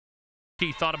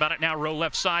He thought about it now. Rowe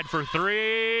left side for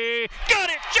three. Got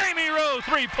it! Jamie Rowe,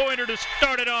 three-pointer to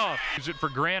start it off. Use it for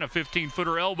Grant, a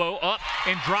 15-footer elbow up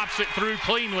and drops it through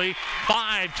cleanly.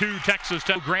 5-2 Texas.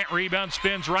 Grant rebound,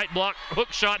 spins, right block,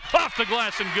 hook shot, off the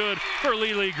glass and good for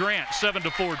Lele Grant.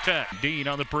 7-4 Tech. Dean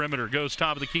on the perimeter, goes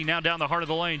top of the key, now down the heart of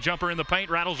the lane. Jumper in the paint,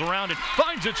 rattles around and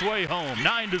finds its way home.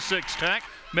 9-6 Tech.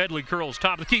 Medley curls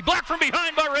top of the key, blocked from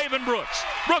behind by Raven Brooks.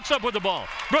 Brooks up with the ball.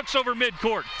 Brooks over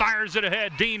midcourt, fires it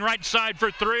ahead. Dean right side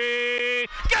for three.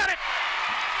 Got it!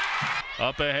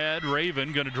 Up ahead,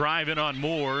 Raven going to drive in on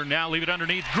Moore. Now leave it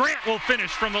underneath. Grant will finish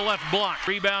from the left block.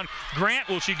 Rebound, Grant.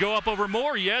 Will she go up over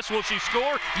Moore? Yes. Will she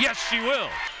score? Yes, she will.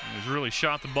 He's really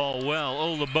shot the ball well.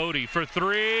 Ola Bodie for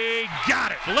three.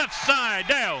 Got it. Left side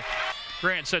now.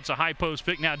 Grant sets a high post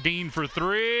pick. Now Dean for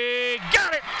three.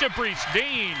 Got it! Caprice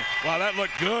Dean. Wow, that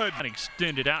looked good.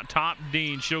 Extended out top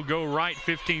Dean. She'll go right,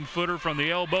 15-footer from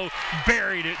the elbow.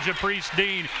 Buried it. Caprice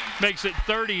Dean makes it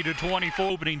 30-24.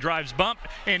 Opening drives bumped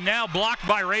and now blocked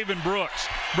by Raven Brooks.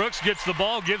 Brooks gets the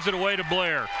ball, gives it away to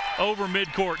Blair. Over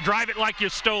midcourt. Drive it like you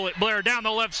stole it. Blair down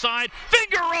the left side.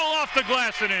 Finger roll off the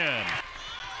glass and in.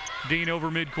 Dean over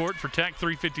midcourt for Tech,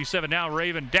 3:57. Now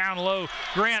Raven down low.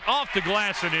 Grant off the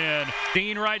glass and in.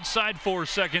 Dean right side, 4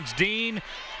 seconds. Dean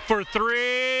for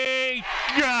three.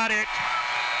 Got it.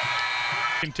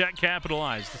 And Tech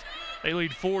capitalized. They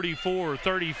lead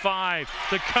 44-35.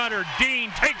 The cutter, Dean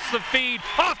takes the feed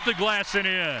off the glass and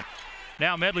in.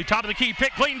 Now Medley, top of the key,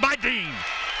 pick clean by Dean.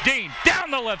 Dean down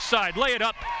the left side, lay it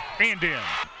up and in.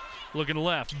 Looking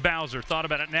left, Bowser thought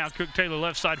about it now. Cook Taylor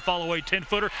left side, follow away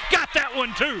 10-footer. Got that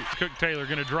one too. Cook Taylor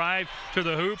going to drive to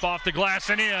the hoop, off the glass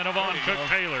and in. Yvonne Cook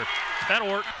Taylor. That'll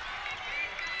work.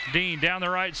 Dean down the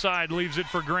right side, leaves it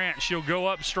for Grant. She'll go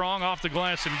up strong, off the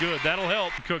glass and good. That'll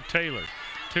help. Cook Taylor.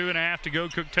 2.5 to go.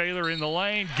 Cook Taylor in the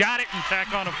lane. Got it and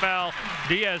tack on a foul.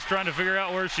 Diaz trying to figure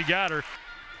out where she got her.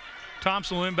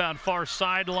 Thompson will inbound far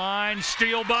sideline.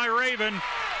 Steal by Raven.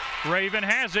 Raven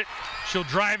has it. She'll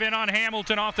drive in on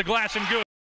Hamilton, off the glass and good.